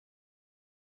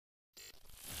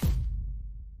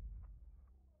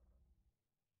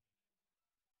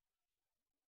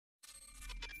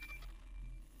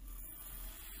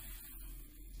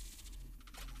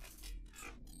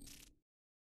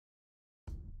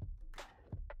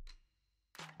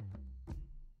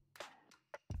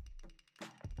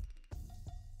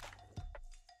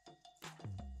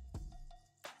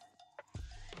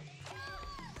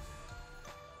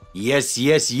Yes,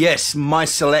 yes, yes, my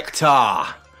selector.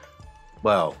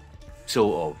 Well,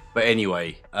 sort of. But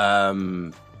anyway,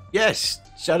 yes,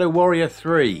 Shadow Warrior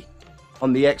 3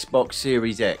 on the Xbox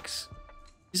Series X.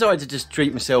 Decided to just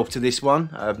treat myself to this one.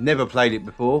 I've never played it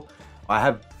before. I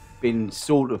have been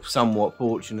sort of somewhat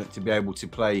fortunate to be able to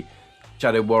play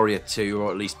Shadow Warrior 2,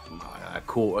 or at least a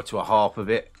quarter to a half of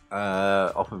it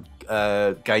off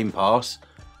of Game Pass.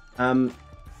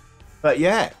 But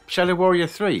yeah, Shadow Warrior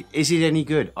 3, is it any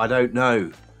good? I don't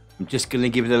know. I'm just going to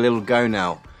give it a little go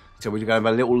now. So we're going to have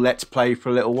a little let's play for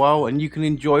a little while, and you can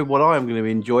enjoy what I'm going to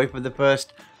enjoy for the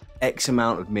first X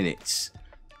amount of minutes.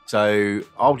 So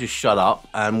I'll just shut up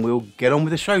and we'll get on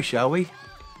with the show, shall we?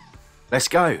 Let's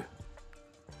go.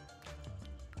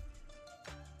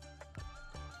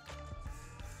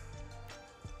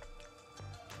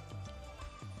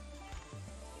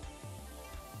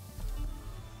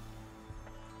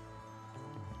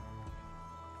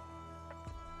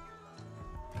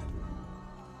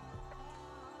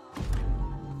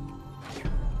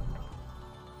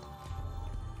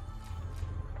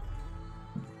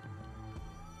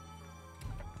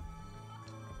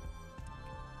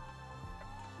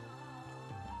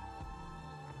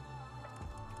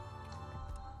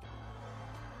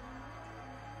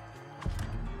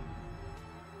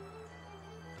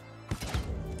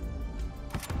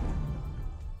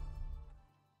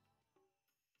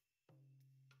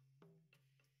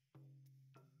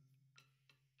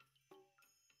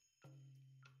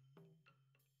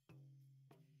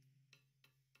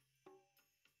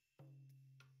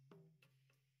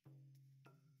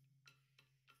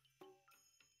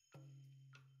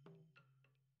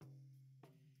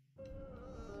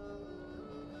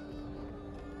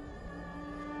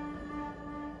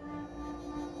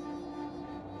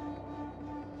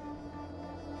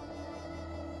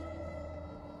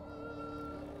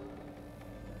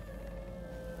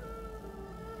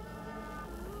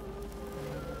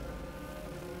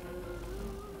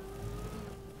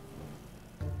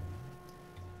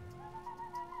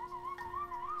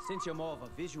 Since you're more of a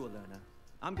visual learner,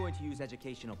 I'm going to use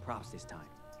educational props this time.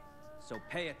 So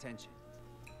pay attention.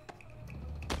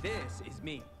 This is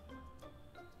me,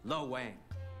 Lo Wang.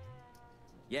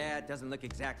 Yeah, it doesn't look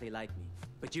exactly like me,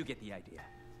 but you get the idea.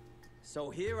 So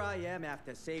here I am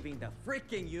after saving the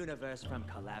freaking universe from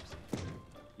collapsing.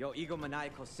 Your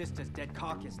egomaniacal sister's dead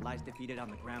carcass lies defeated on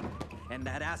the ground, and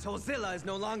that asshole Zilla is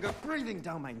no longer breathing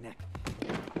down my neck.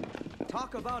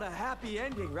 Talk about a happy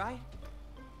ending, right?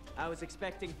 I was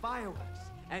expecting fireworks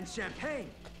and champagne.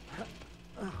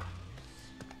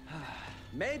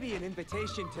 Maybe an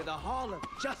invitation to the Hall of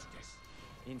Justice.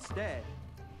 Instead,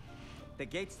 the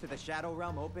gates to the Shadow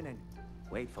Realm open and,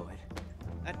 wait for it,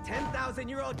 a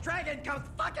 10,000-year-old dragon comes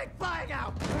fucking flying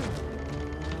out!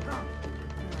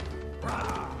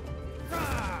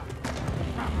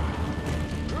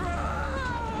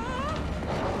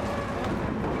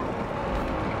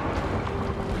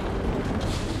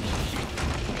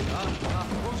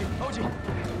 Hoji!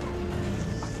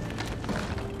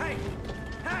 Hey!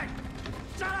 Hey!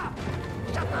 Shut up!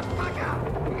 Shut the fuck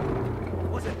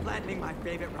up! Wasn't flattening my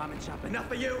favorite ramen shop enough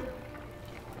for you?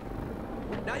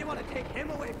 Now you want to take him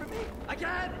away from me?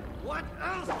 Again? What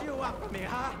else do you want from me,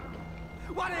 huh?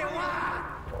 What do you want?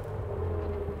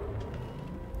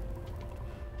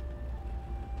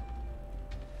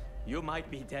 You might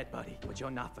be dead, buddy, but you're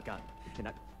not forgotten.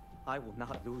 And I will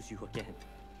not lose you again.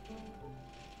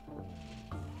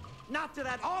 Not to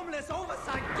that armless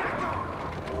oversight gecko!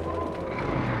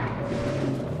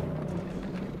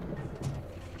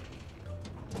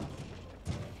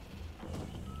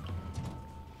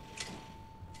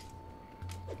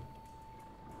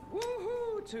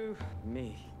 Woohoo to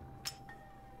me.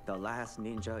 The last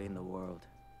ninja in the world.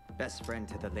 Best friend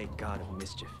to the late god of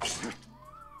mischief.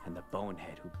 And the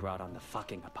bonehead who brought on the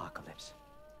fucking apocalypse.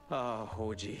 Oh,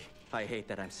 Hoji. I hate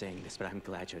that I'm saying this, but I'm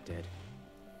glad you're dead.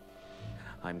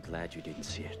 I'm glad you didn't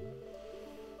see it.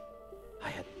 I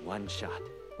had one shot,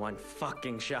 one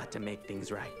fucking shot to make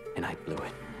things right, and I blew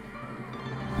it.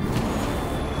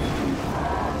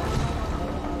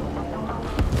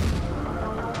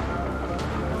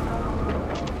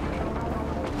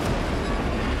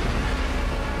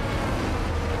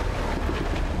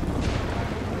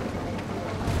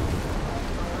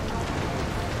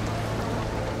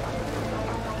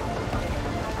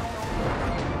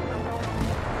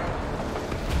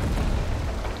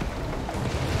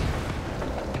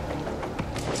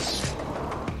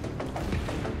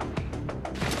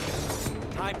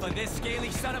 For this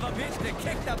scaly son of a bitch to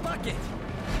kick the bucket!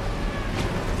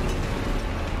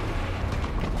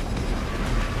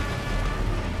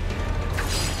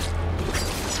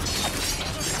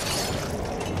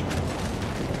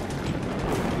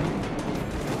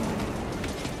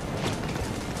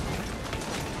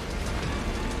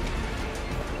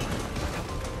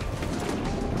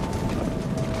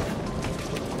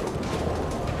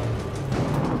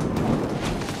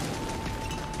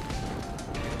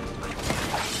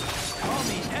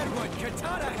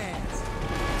 Katana hands!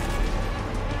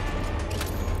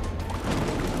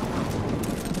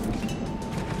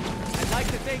 I'd like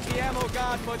to thank the Ammo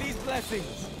God for these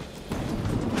blessings.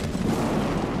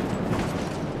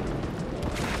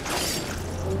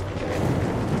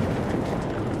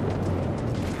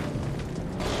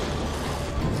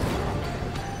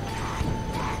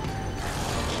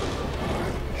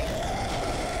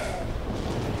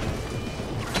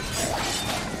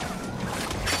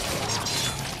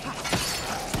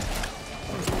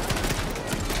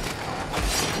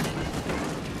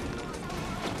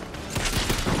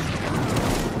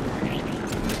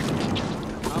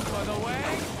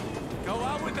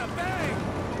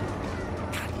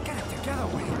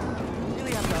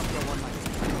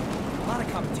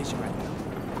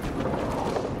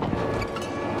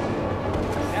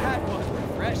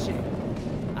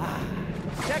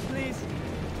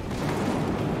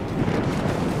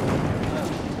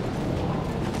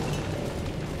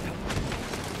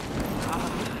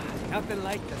 Nothing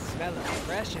like the smell of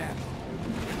fresh ammo.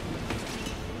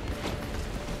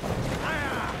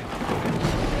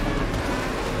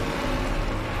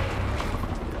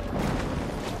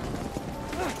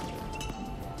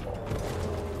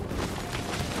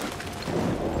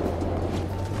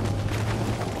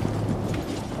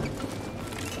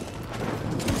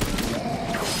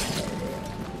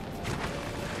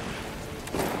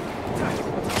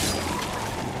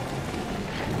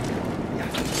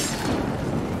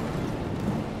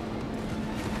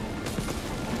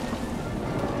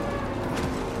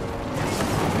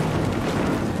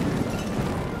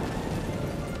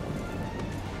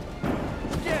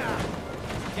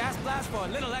 For a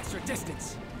little extra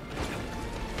distance.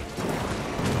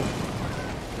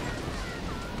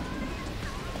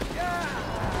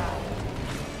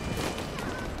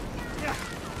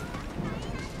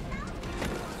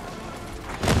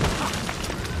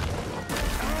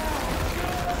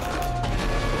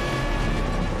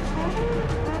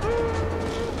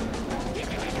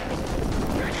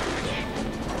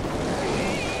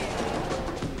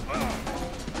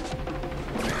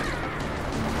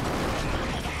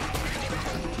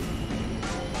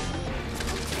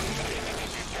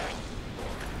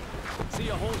 See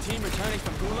a whole team returning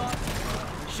from Gulag?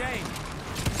 Shame.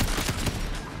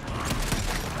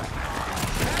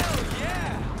 Hell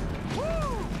yeah!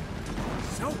 Woo!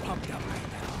 So pumped up right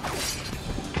now. What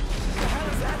the hell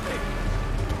is that thing?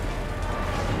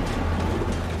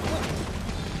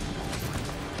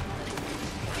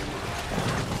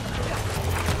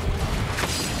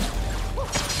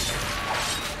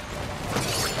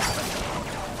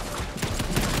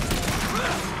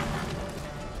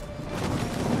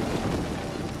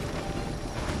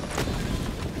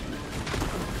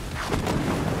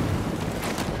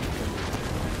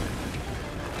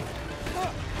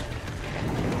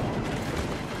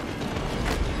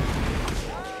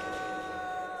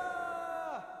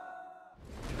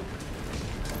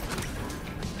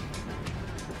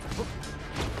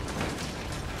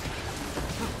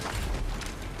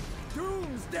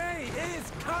 Doomsday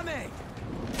is coming!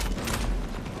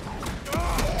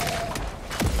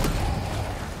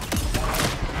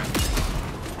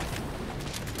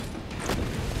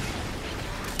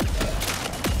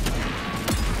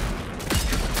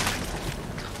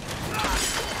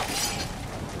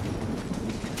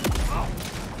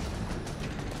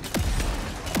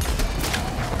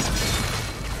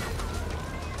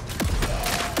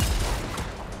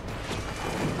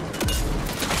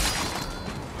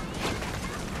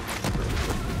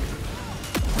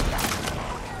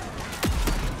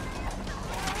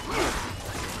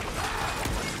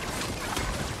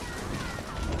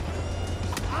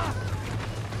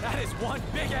 That is one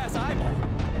big-ass eyeball!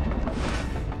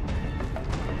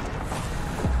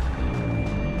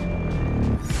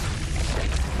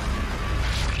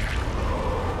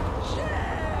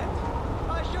 Shit!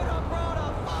 I should have brought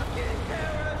a fucking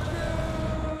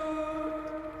parachute!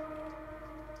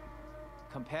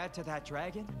 Compared to that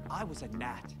dragon, I was a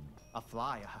gnat, a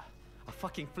fly, a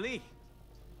fucking flea.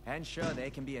 And sure, they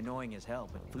can be annoying as hell,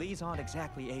 but fleas aren't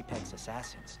exactly apex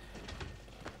assassins.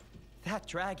 That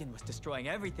dragon was destroying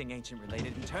everything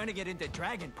ancient-related and turning it into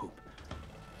dragon poop.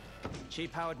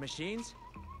 Cheap-powered machines?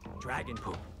 Dragon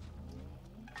poop.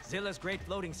 Zilla's great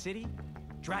floating city?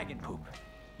 Dragon poop.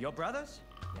 Your brothers?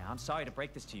 Yeah, I'm sorry to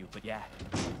break this to you, but yeah.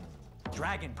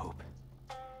 Dragon poop.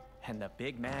 And the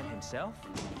big man himself?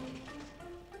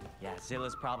 Yeah,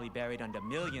 Zilla's probably buried under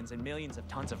millions and millions of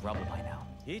tons of rubble by now.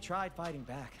 He tried fighting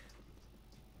back.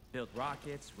 Built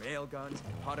rockets, railguns,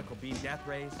 particle beam death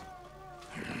rays.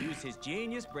 Used his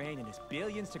genius brain and his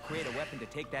billions to create a weapon to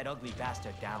take that ugly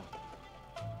bastard down.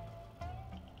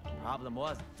 Problem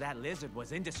was, that lizard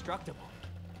was indestructible.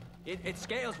 Its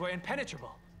scales were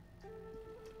impenetrable.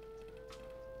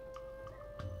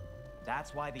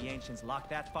 That's why the ancients locked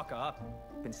that fucker up,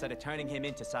 instead of turning him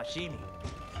into sashimi.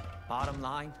 Bottom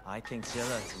line, I think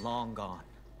Zilla is long gone.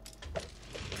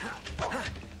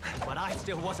 But I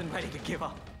still wasn't ready to give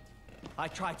up. I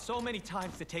tried so many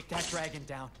times to take that dragon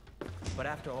down. But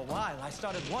after a while, I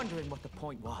started wondering what the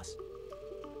point was.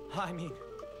 I mean,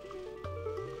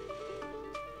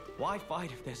 why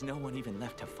fight if there's no one even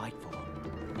left to fight for?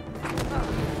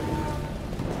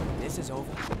 This is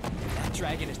over. That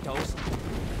dragon is toast.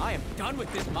 I am done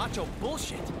with this macho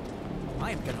bullshit.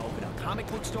 I am gonna open a comic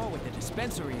book store with a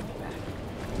dispensary in the back.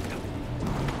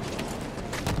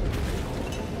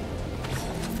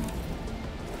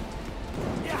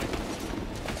 Yeah.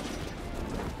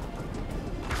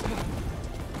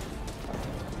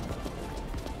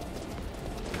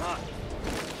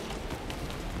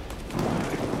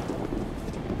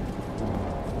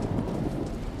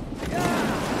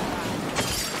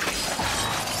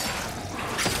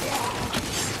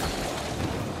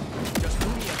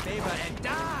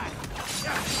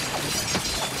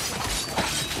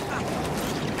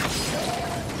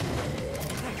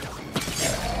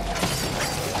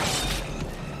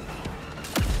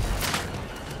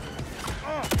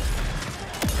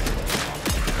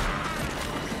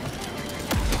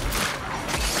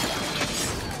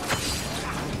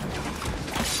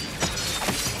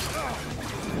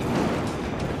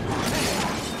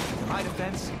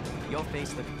 Your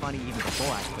face looked funny even before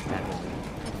I put that on.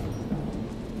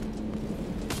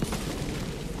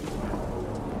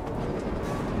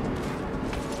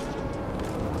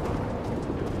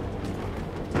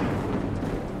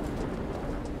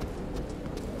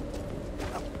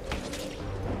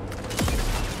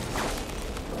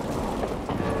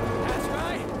 That's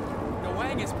right! The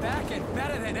Wang is back and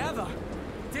better than ever!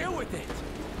 Deal with it!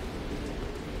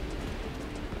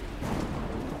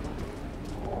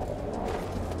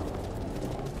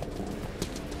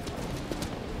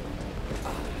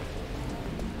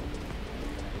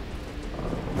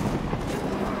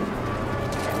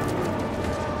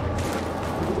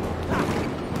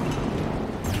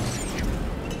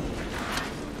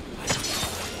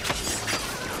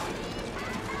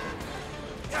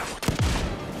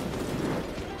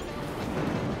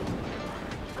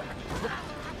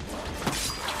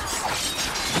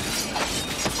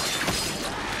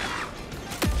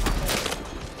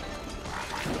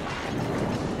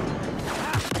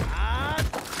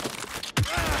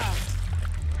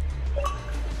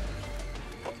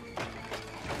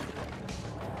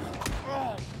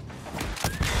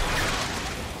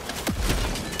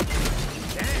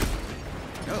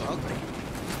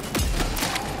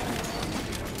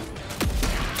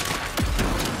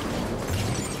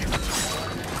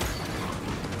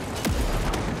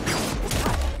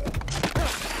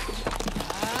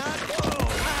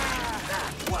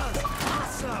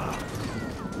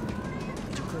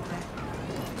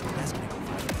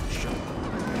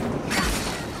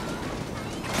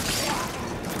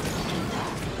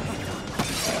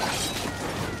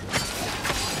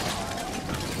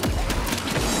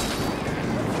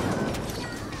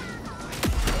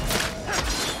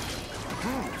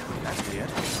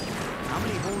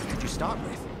 Start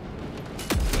with.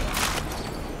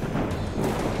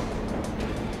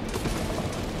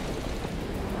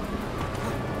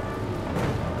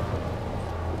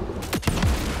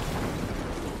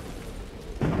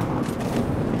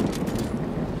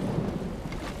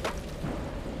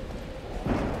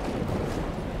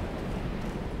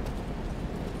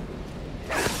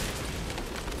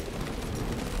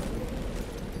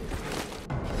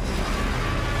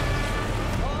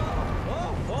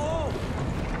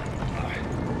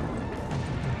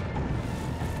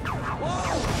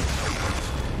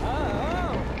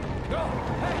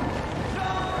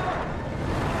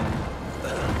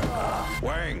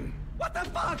 Wang! What the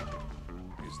fuck?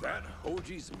 Is that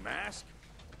Hoji's mask?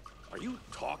 Are you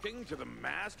talking to the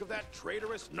mask of that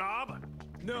traitorous knob?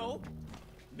 No.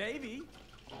 Maybe.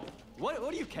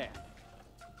 What do you care?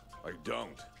 I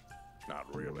don't.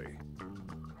 Not really.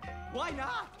 Why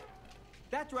not?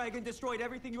 That dragon destroyed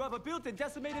everything you ever built and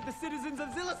decimated the citizens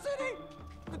of Zilla City!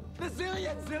 The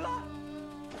Zillions, Zilla!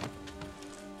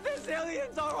 The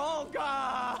Zillions are all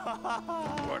gone!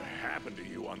 What happened to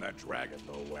you on that dragon,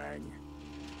 though, Wang?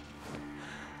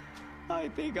 I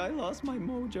think I lost my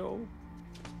mojo.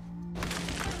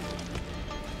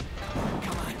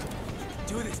 Come on.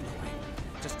 Do this, Wang.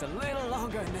 Just a little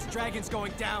longer and this dragon's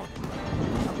going down.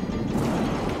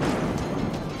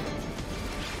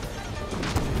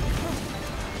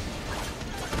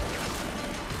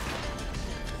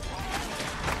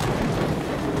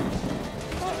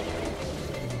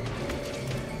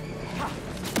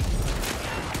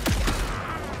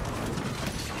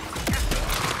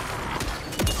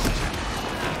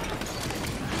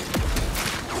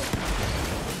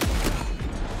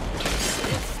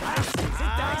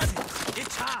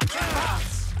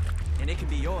 can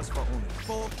be yours for only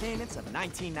 4 payments of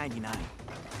 $19.99.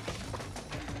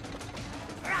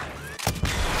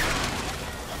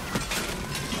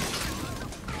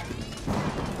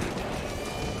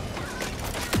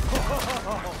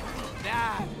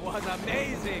 That was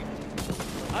amazing!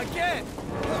 Again!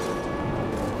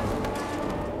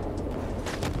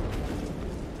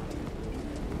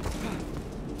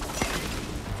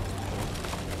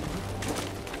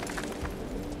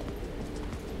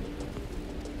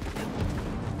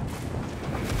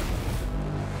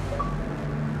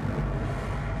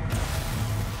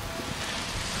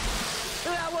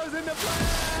 That wasn't the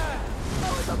plan! I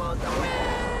was supposed to win!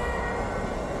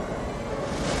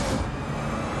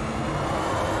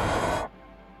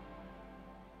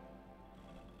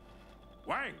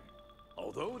 Wang!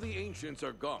 Although the ancients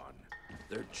are gone,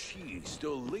 their chi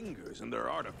still lingers in their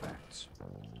artifacts.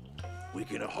 We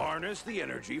can harness the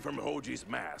energy from Hoji's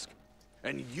mask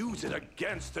and use it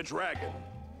against the dragon.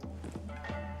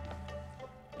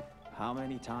 How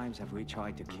many times have we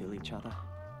tried to kill each other?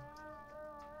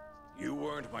 You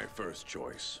weren't my first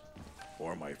choice,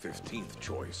 or my 15th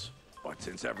choice. But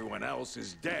since everyone else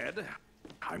is dead,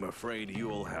 I'm afraid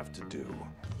you'll have to do.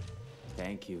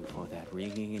 Thank you for that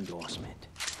ringing endorsement.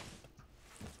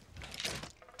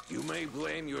 You may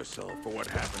blame yourself for what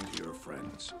happened to your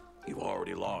friends. You've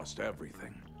already lost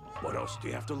everything. What else do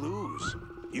you have to lose?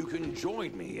 You can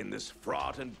join me in this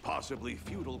fraught and possibly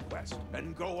futile quest,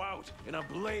 and go out in a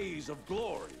blaze of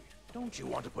glory. Don't you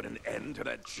want to put an end to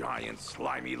that giant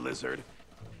slimy lizard,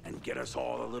 and get us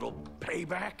all a little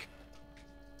payback?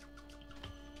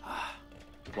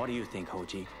 What do you think,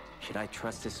 Hoji? Should I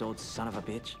trust this old son of a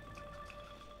bitch?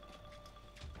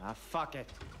 Ah, fuck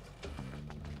it.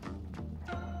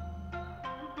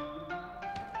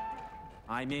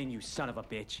 I'm in, you son of a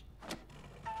bitch.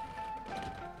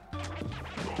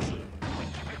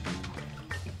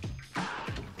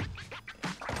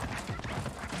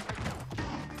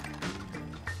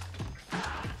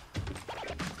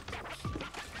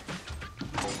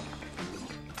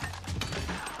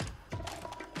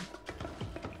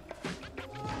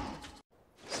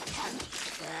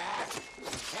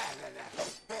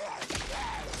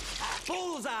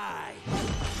 Bullseye!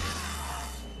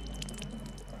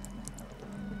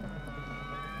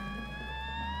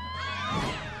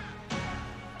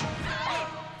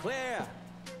 Clear!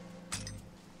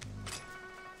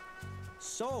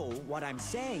 So, what I'm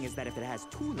saying is that if it has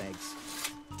 2 legs,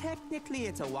 technically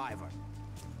it's a wyvern,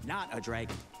 not a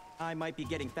dragon. I might be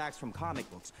getting facts from comic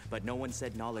books, but no one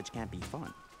said knowledge can't be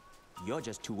fun. You're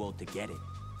just too old to get it.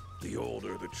 The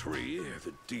older the tree,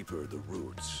 the deeper the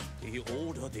roots. The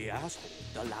older the asshole,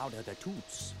 the louder the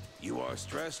toots. You are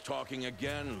stress talking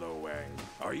again, Lo Wang.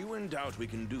 Are you in doubt we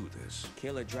can do this?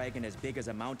 Kill a dragon as big as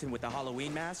a mountain with a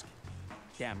Halloween mask?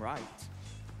 Damn right.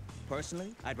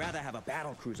 Personally, I'd rather have a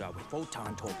battle cruiser with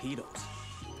photon torpedoes.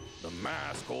 The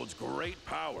mask holds great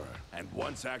power, and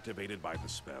once activated by the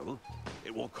spell,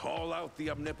 it will call out the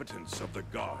omnipotence of the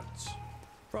gods.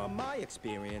 From my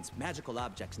experience, magical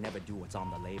objects never do what's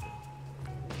on the label.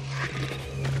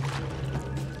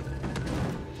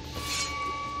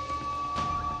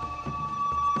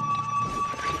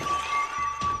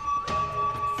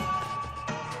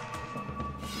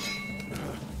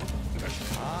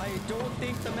 I don't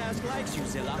think the mask likes you,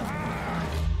 Zilla.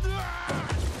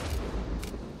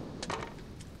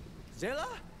 Zilla?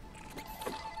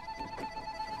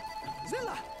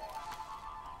 Zilla!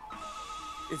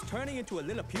 Is turning into a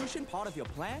Lilliputian part of your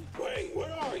plan? Wang,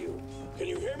 where are you? Can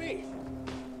you hear me?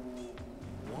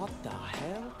 What the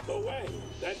hell? Lo Wang,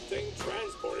 that thing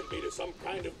transported me to some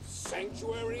kind of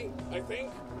sanctuary, I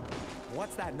think?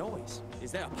 What's that noise?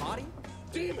 Is there a party?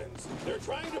 Demons! They're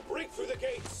trying to break through the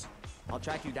gates! I'll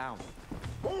track you down.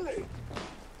 Hurry!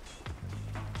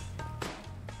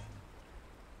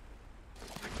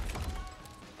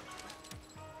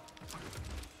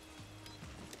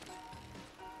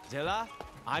 Zilla,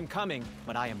 I'm coming,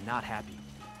 but I am not happy.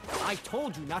 I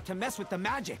told you not to mess with the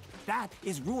magic. That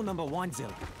is rule number 1,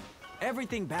 Zilla.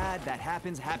 Everything bad that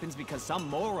happens because some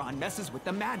moron messes with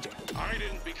the magic. I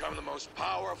didn't become the most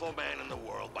powerful man in the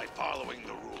world by following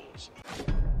the rules.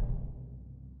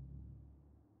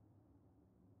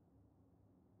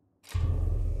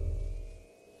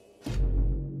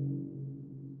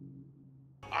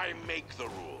 I make the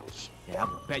rules. Yeah, I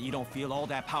bet you don't feel all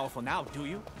that powerful now, do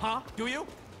you? Huh? Do you?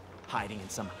 Hiding in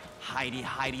some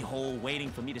hidey hole waiting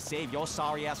for me to save your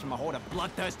sorry ass from a horde of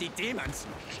bloodthirsty demons.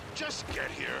 Just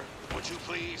get here, would you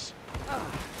please?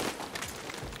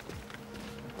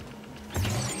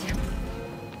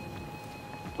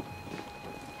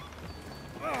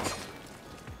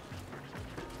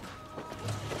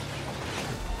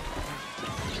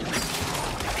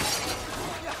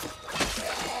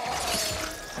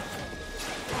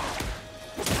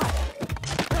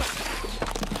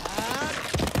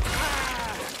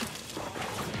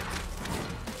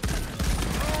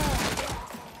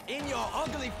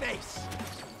 face!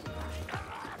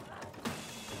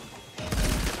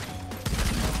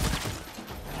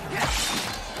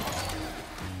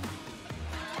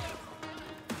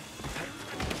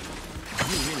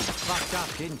 You really fucked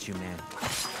up, didn't you, man?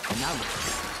 And now look,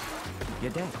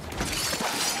 you're dead.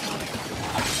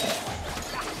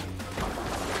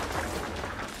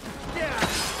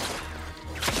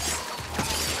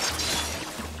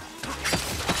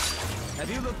 Have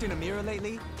you looked in a mirror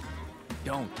lately?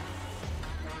 Don't.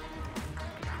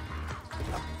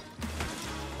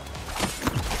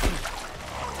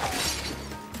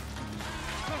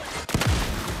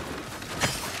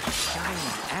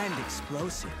 Shiny and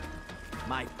explosive.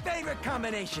 My favorite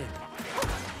combination.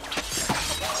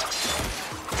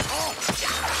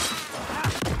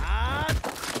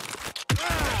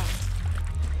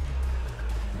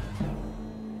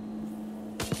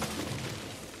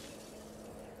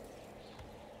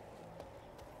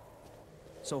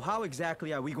 So how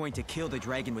exactly are we going to kill the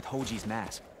dragon with Hoji's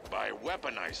mask? By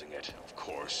weaponizing it, of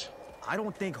course. I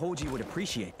don't think Hoji would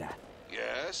appreciate that.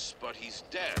 Yes, but he's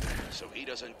dead, so he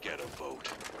doesn't get a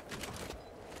vote.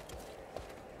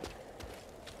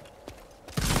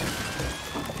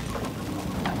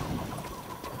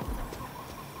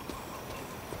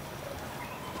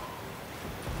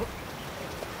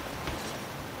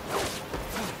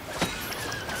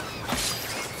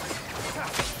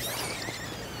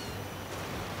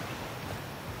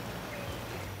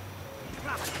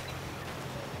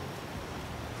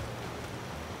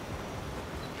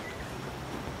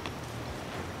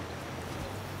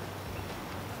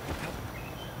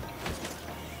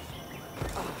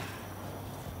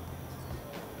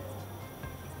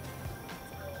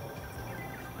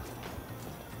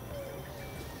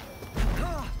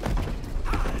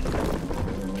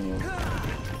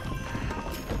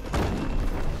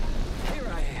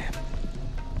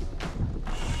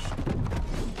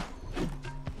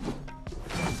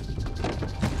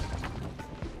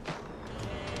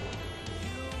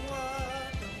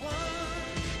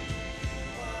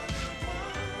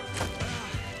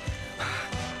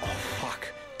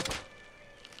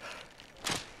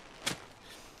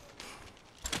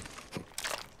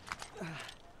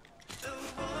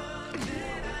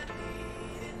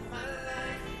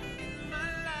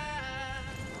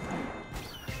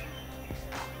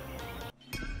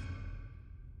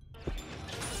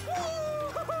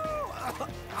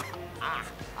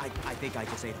 I think I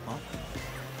just ate a bump.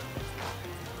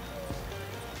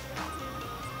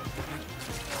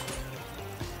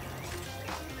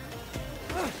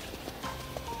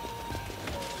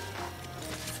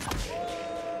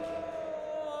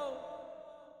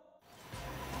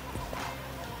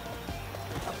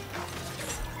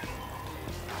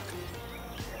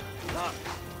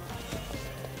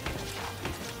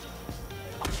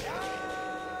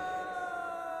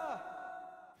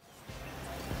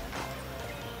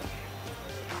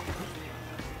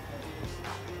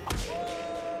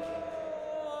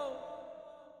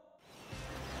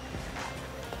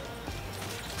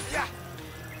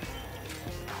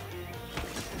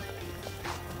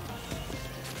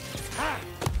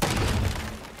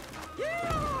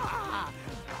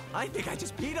 I think I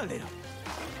just peed a little.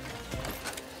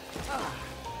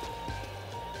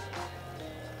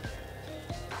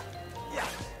 Yeah.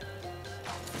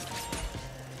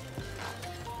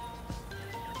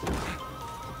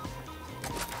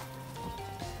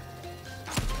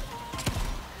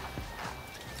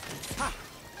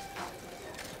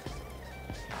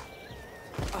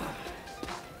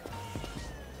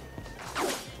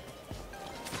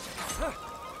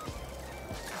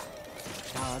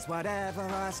 Does whatever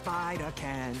a spider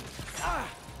can.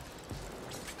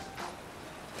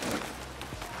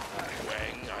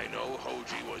 Wang, I know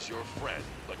Hoji was your friend,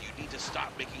 but you need to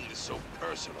stop making this so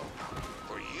personal.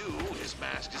 For you, his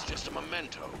mask is just a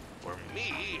memento. For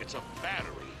me, it's a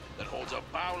battery that holds a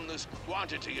boundless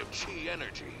quantity of chi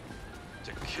energy.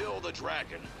 To kill the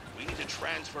dragon, we need to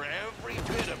transfer every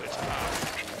bit of its power.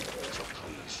 So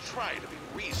please, try to be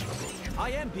reasonable.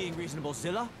 I am being reasonable,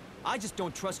 Zilla. I just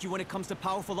don't trust you when it comes to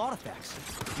powerful artifacts.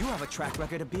 You have a track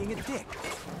record of being a dick.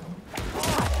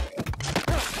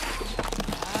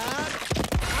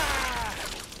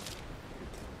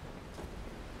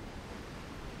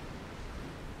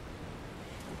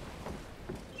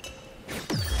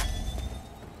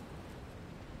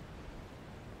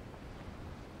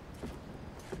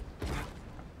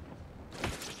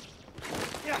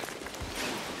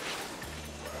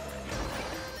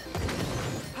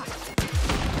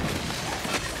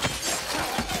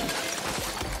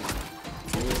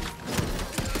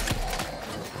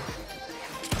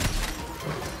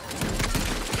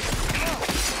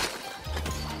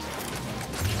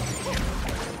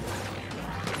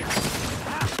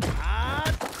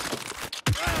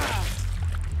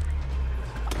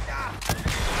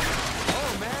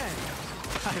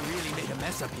 I really made a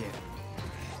mess up here.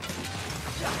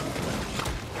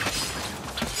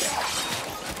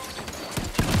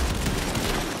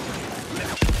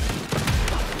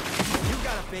 You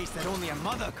got a face that only a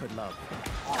mother could love.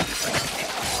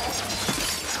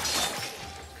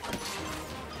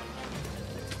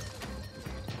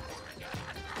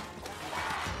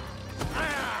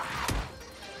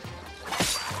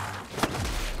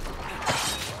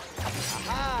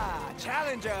 Aha!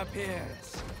 Challenger appears.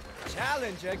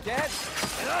 Challenger gets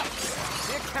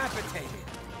decapitated.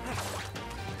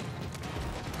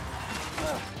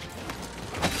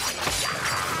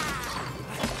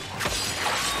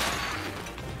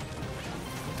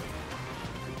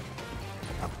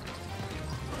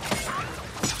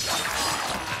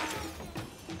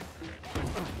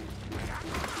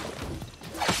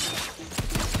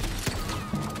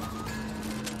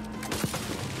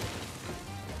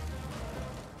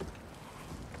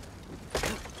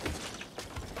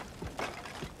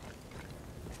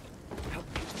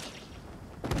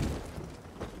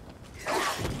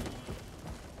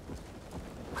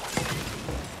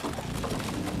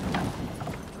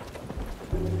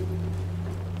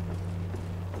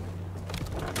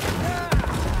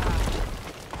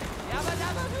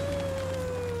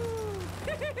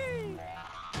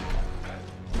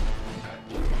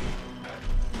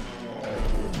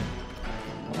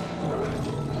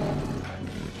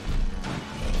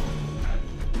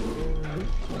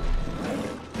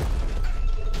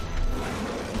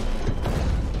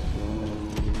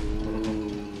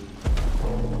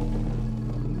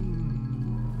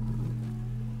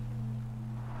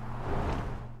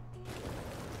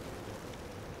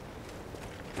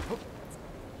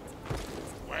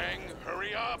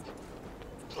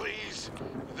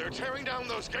 They're tearing down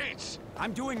those gates!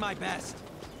 I'm doing my best.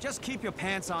 Just keep your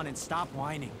pants on and stop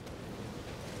whining.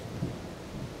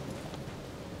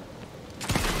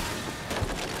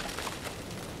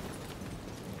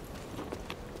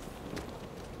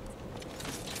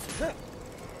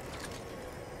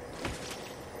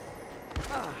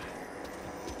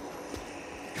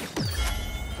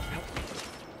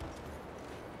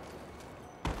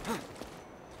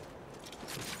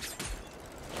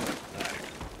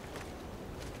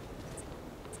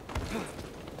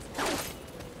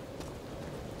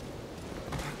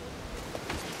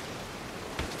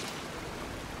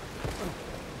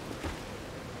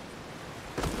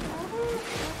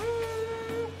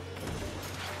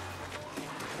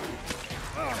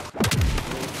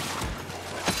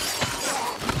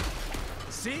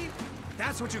 See?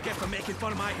 That's what you get for making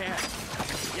fun of my hair.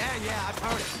 Yeah, I've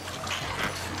heard it.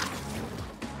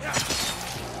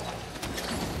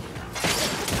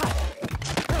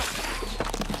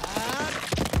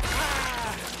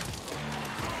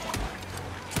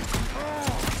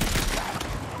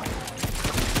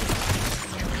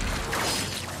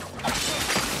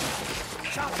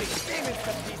 Chopping demons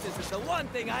to pieces is the one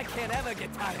thing I can't ever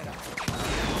get tired of.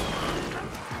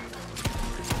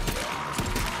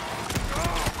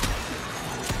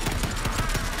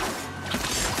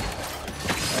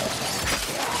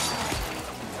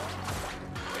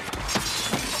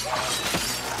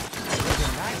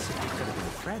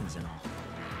 Friends and all.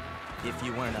 If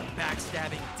you weren't a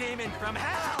backstabbing demon from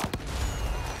hell!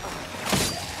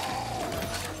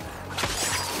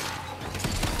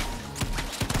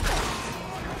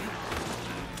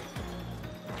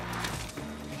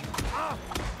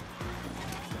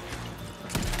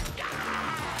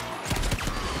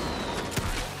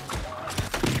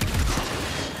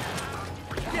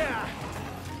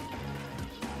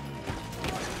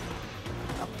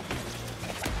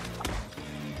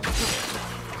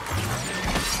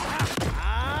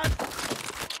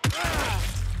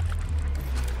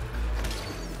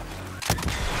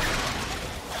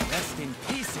 Rest in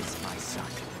pieces, my son.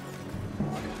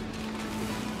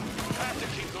 Have to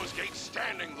keep those gates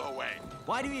standing, Lo Wang.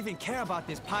 Why do you even care about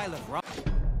this pile of rock?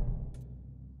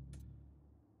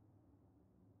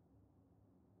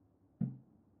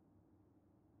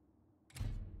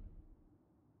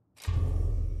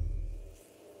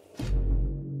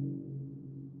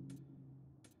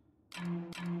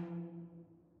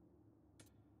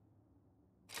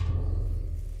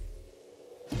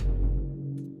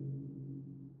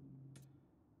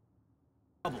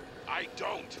 I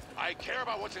don't. I care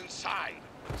about what's inside.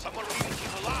 Someone we can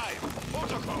keep alive.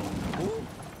 Otoko! Who?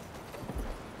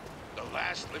 The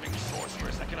last living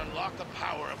sorceress that can unlock the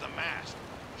power of the Mask.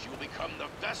 She will become the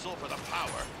vessel for the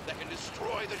power that can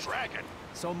destroy the dragon.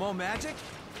 So more magic?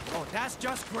 Oh, that's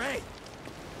just great!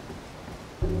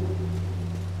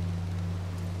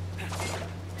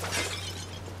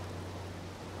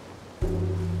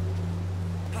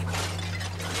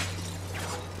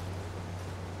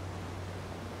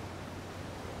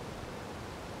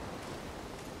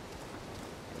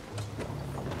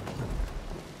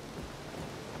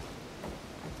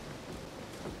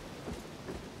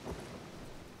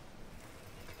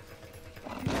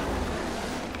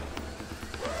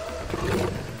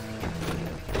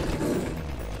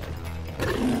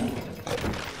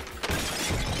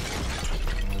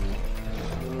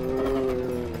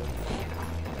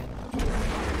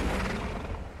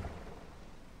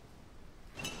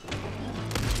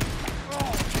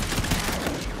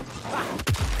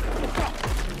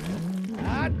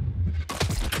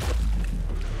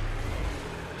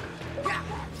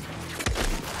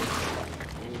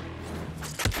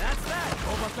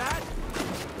 Not bad.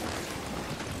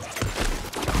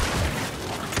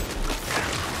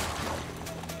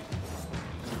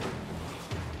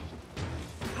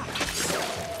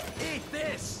 Eat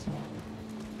this!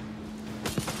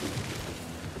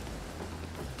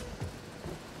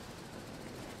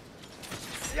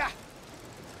 Yeah.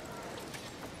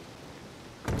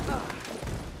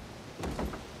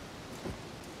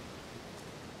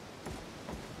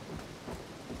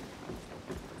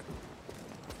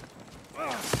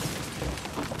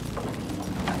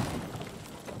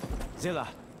 Zilla,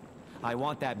 I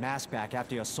want that mask back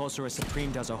after your Sorcerer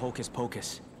Supreme does a hocus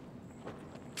pocus.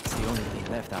 It's the only thing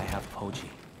left I have of Hoji.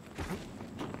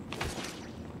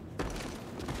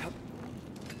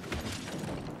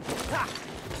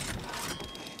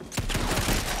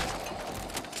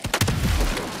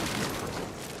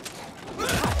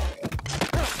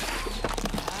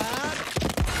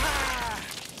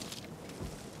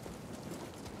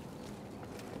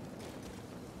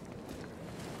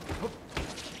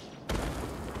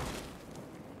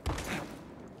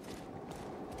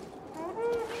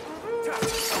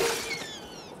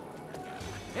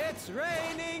 It's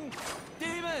raining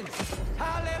demons!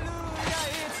 Hallelujah!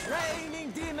 It's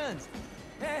raining demons!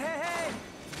 Hey, hey, hey!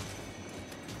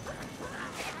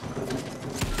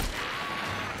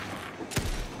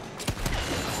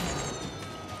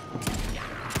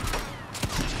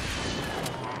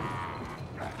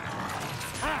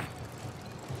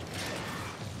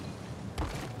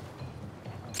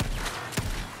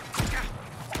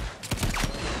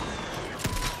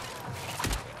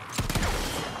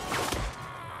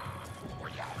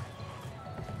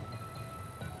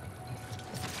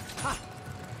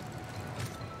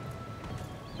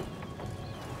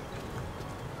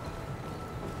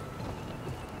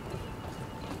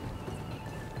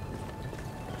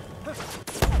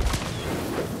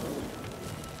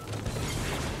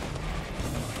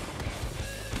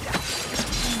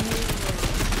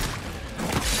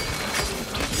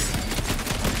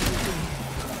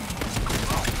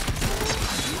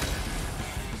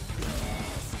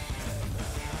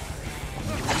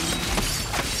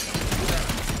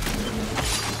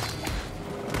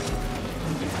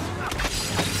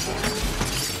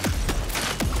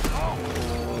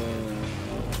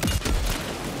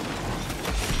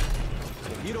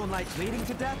 Like bleeding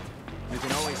to death, you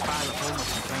can always file a formal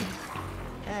complaint.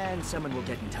 And someone will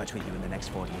get in touch with you in the next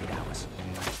 48 hours.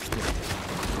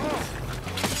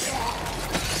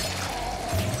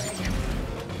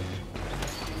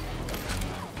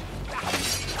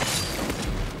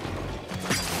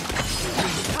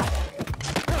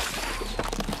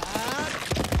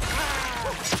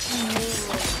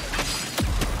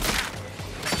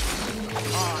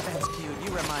 Oh, that's cute. You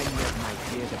remind me of my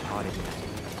dear departed knight.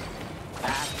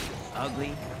 Fat,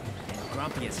 ugly, and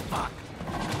grumpy as fuck.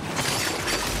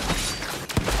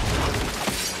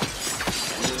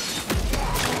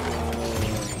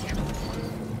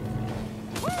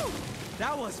 Woo!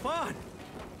 That was fun!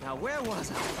 Now where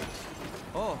was I?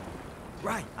 Oh,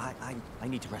 right. I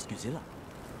need to rescue Zilla.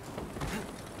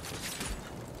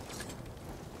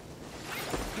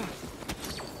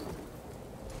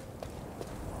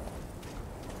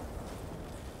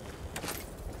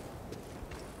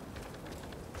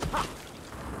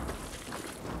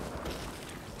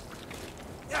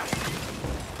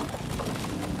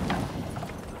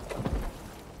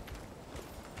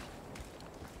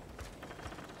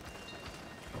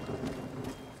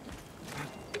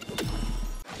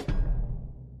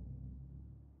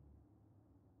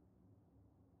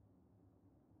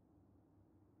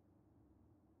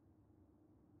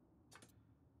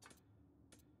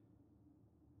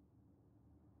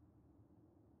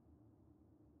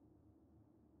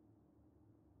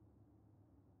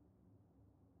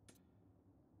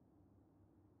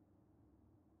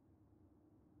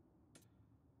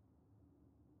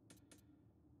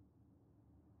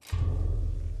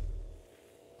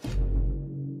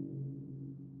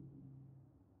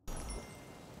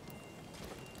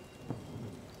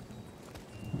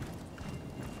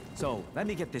 So, let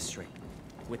me get this straight.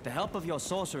 With the help of your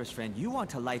sorceress friend, you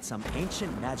want to light some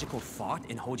ancient magical fart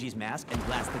in Hoji's mask and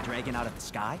blast the dragon out of the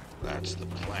sky? That's the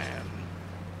plan.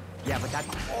 Yeah, but that...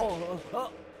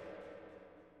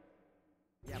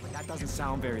 Yeah, but that doesn't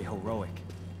sound very heroic.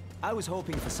 I was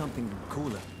hoping for something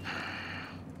cooler.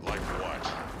 Like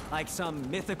what? Like some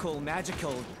mythical,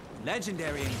 magical,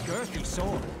 legendary, and girthy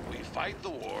sword. We fight the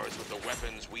wars with the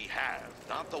weapons we have,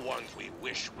 not the ones we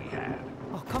wish we had.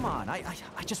 Oh, come on. I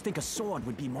just think a sword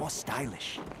would be more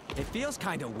stylish. It feels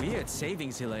kind of weird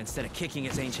saving Zilla instead of kicking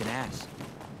his ancient ass.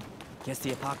 Guess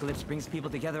the apocalypse brings people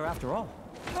together after all.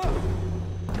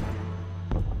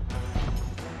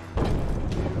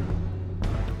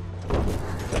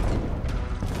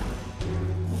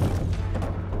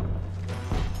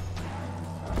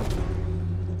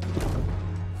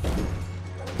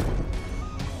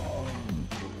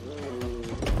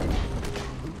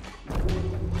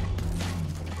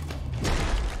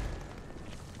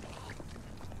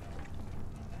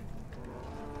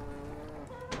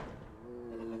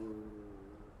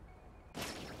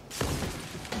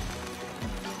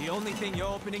 only thing you're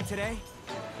opening today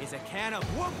is a can of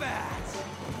whoop-ass!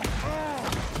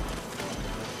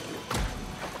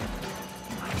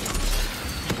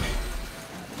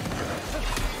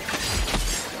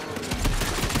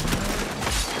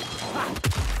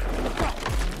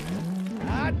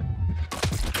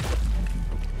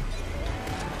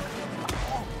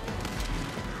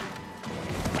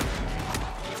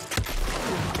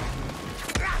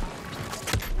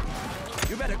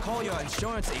 You better call your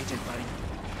insurance agent, buddy.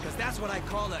 Because that's what I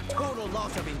call a total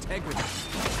loss of integrity.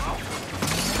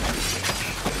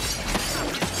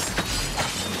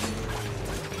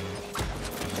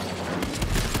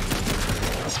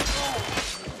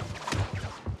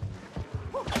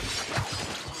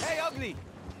 Hey, Ugly!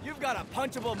 You've got a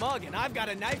punchable mug and I've got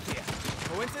a knife here.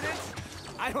 Coincidence?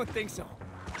 I don't think so.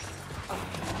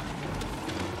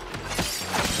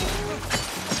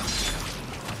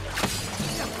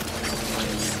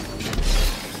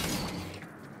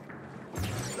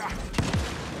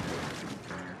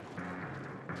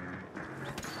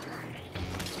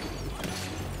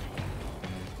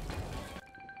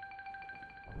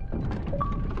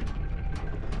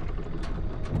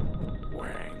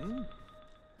 Wang?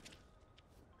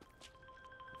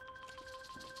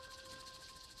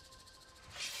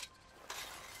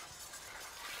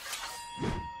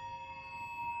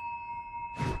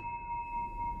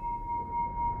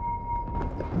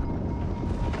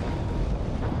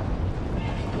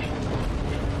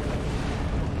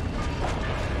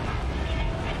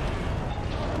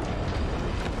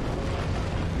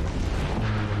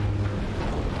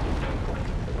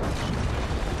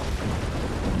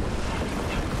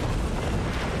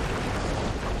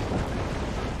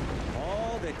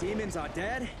 All the demons are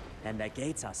dead, and the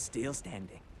gates are still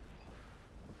standing.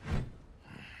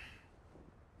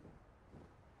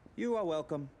 You are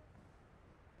welcome.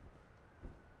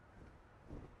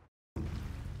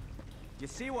 You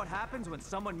see what happens when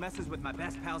someone messes with my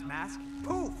best pal's mask?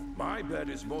 Poof! My bet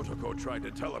is Motoko tried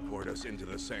to teleport us into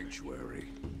the sanctuary.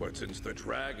 But since the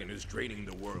dragon is draining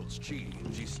the world's chi,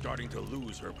 she's starting to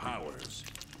lose her powers.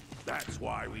 That's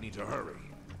why we need to hurry.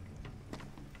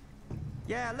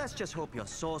 Yeah, let's just hope your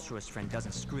sorceress friend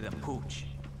doesn't screw the pooch.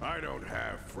 I don't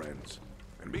have friends.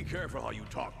 And be careful how you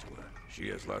talk to her. She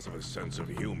has less of a sense of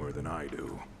humor than I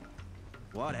do.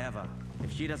 Whatever.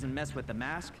 If she doesn't mess with the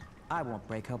mask, I won't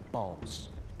break her balls.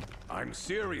 I'm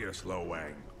serious, Lo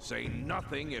Wang. Say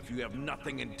nothing if you have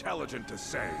nothing intelligent to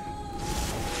say.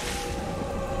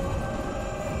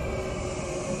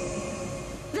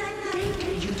 That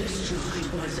gate you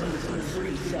destroyed was over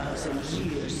 3,000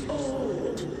 years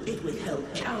old. It withheld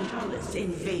countless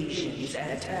invasions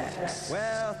and attacks.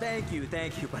 Well, thank you,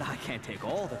 but I can't take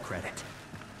all the credit.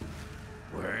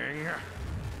 Wang?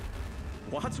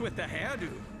 What's with the hairdo?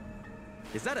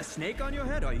 Is that a snake on your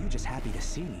head, or are you just happy to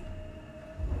see me?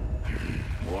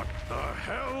 What the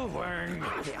hell, Wang?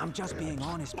 Hey, I'm just being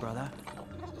honest, brother.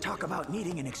 Talk about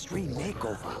needing an extreme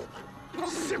makeover.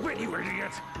 Zip it, you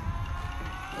idiot!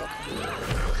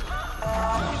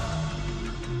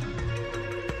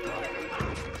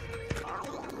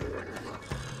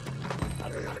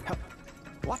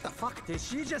 What the fuck? Did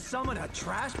she just summon a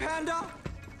trash panda?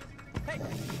 Hey,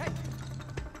 hey!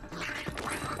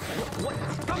 What?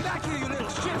 Come back here, you little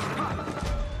shit!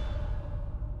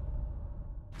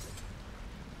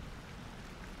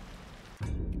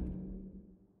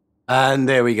 And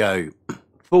there we go.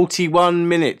 41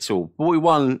 minutes, or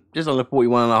 41, just under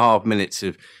 41 and a half minutes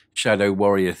of Shadow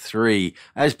Warrior 3,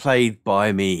 as played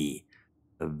by me,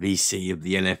 the VC of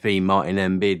the NFE, Martin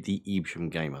Embid, the Evesham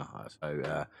Gamer.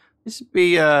 So this will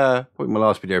be probably my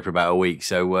last video for about a week.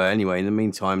 So anyway, in the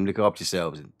meantime, look after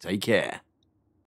yourselves and take care.